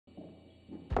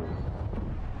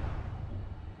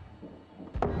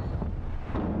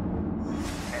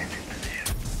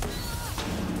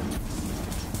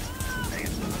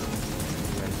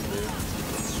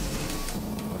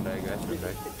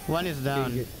One is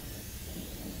down.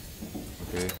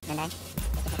 Okay.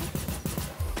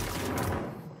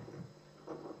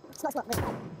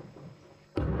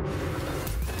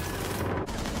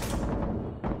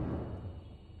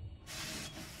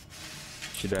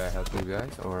 Should I help you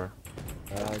guys or?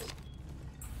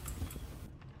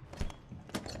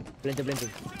 Plenty.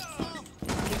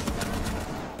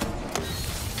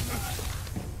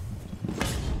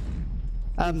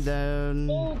 I'm down.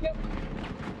 Oh,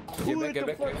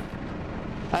 Get back.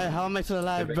 How am I still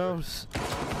alive, bros?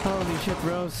 Holy shit,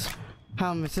 bros.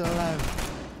 How am I still alive?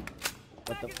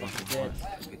 What the fuck is that?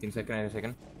 18 seconds.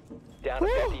 Down to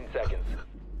 15 seconds.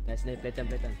 Nice, play time.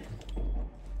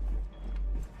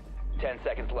 10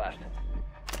 seconds left.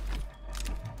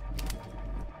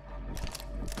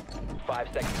 5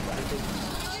 seconds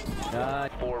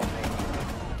left. 4 remaining.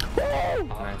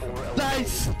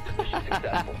 Nice! Mission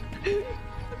successful.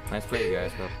 Nice play,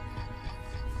 guys. Bro.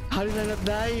 How did I not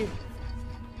die?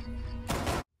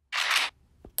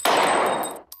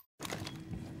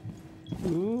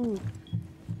 Ooh.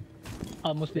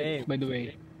 Almost there, by the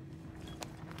way.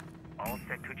 All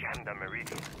set to jam the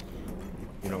meridian.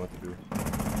 You know what to do.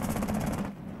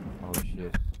 Oh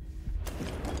shit.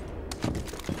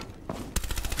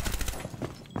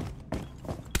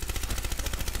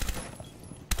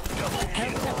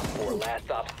 Or last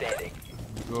stop standing.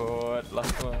 Good,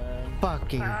 last one.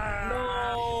 Fucking.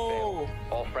 No!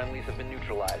 All friendlies have been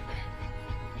neutralized.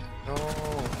 No!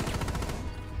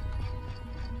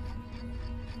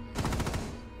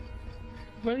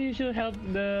 Well, you should help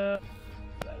the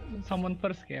someone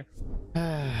first, Kev.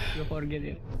 You forget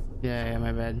it. Yeah,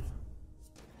 my bad.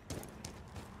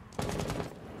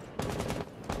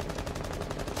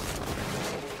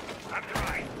 I'm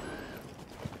trying.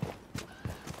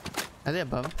 Are they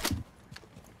above?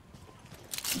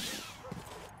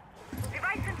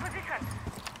 Device in position.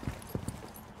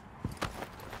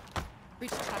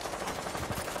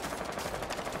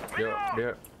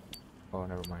 There. Oh,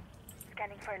 never mind.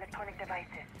 Scanning for electronic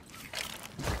devices.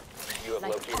 You have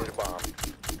located a bomb.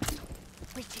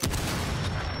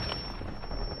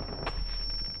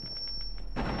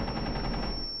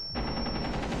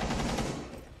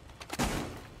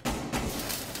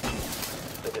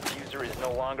 The diffuser is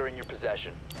no longer in your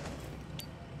possession.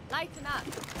 Lighten up.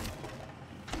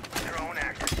 Drone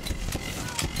active.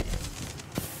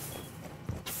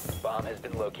 Bomb has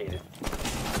been located.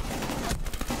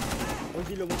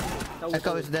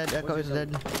 Echo is dead. Echo is dead.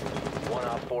 1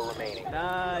 op 4 remaining.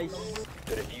 Nice.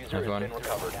 The diffuser Nice has one. been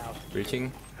recovered.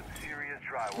 Reaching. Some serious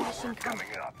drywall work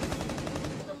coming up.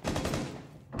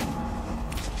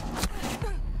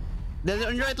 There's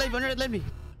on your right, live.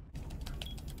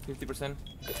 50%.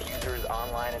 Diffuser is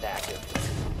online and active.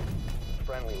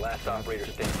 Friendly last operator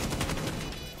standing.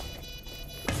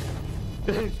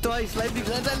 Twice,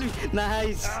 live.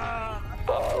 Nice.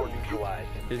 Bomb neutralized.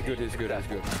 He's good.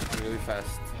 Really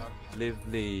fast.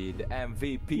 Lively, the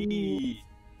MVP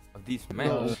of this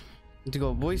match. Let's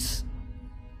go, boys.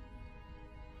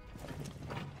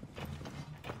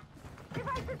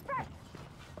 Device is set.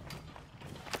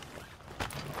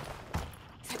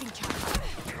 Setting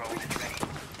charge. Drone is ready.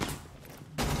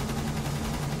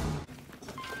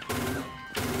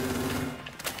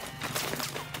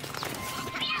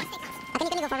 Can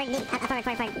you go forward?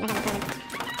 Forward.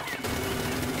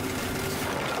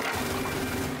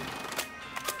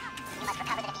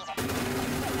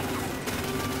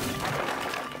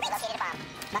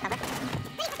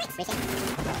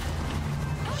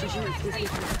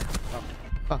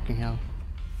 Fucking hell.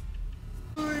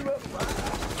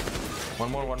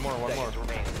 One more. Seconds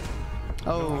remaining.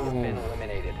 Oh, Been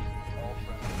eliminated.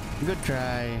 good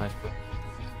try. Nice play.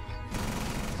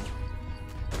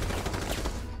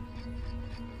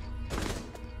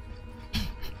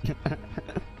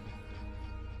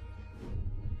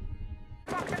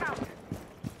 Knock them out.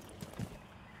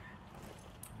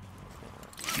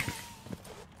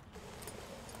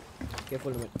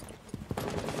 Careful, man.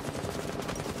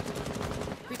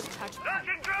 Reach touch.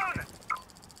 Launching drone.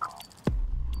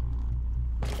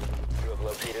 You have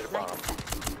located a bomb.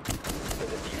 The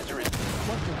diffuser is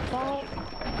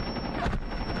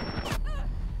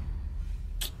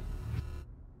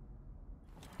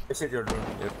I said you're doing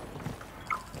it.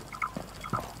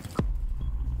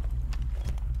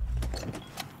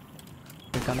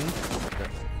 They're coming.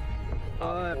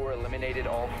 op 4 eliminated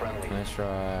all friendly. Nice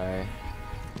try.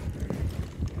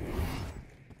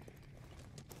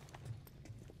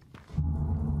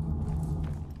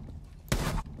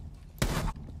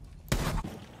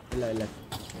 Left.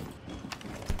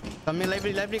 Coming,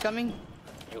 library coming.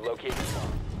 You located the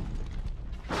bomb.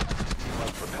 You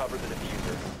must recover the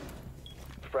diffuser.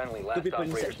 Friendly, Two last people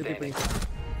operator inside, two people standing. inside.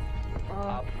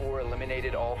 Op 4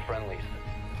 eliminated all friendlies.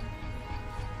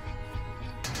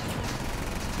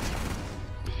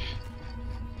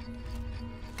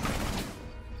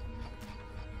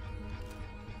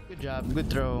 Good job. Good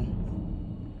throw.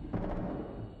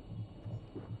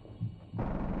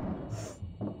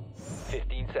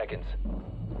 Seconds.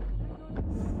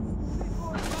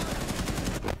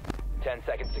 10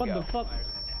 seconds to What go. the fuck?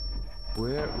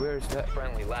 Where is that?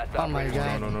 Friendly, last Oh my operator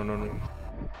god. standing. No.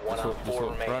 One on four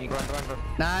Run. remaining.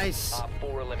 Nice. Op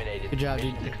 4 eliminated. Good job,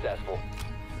 Mission dude. successful.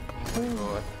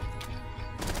 God.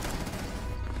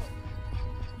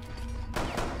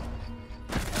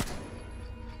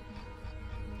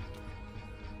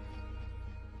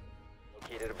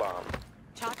 Located a bomb.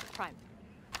 Charge prime.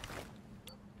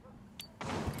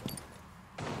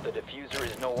 The diffuser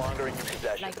is no longer in your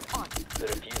possession. Lights on. The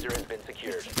diffuser has been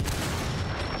secured.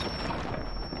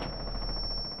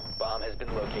 Bomb has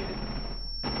been located.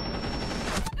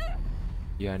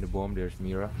 Behind the bomb, there's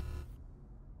Mira.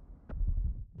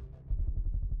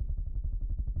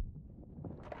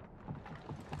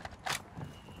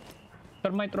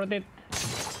 Termite rotate.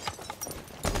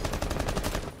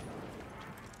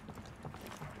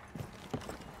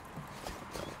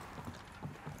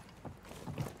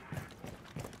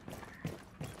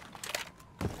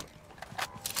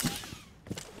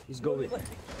 He's going.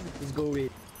 He's going.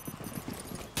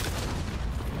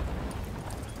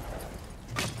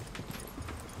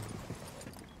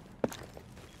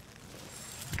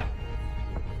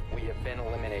 We have been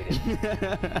eliminated.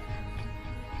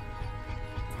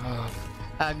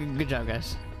 Good job,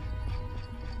 guys.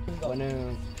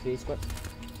 Wanna play squad?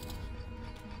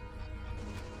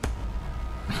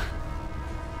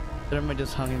 Therma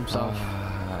just hung himself.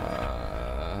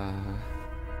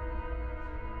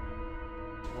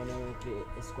 Wanna play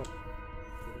a squad?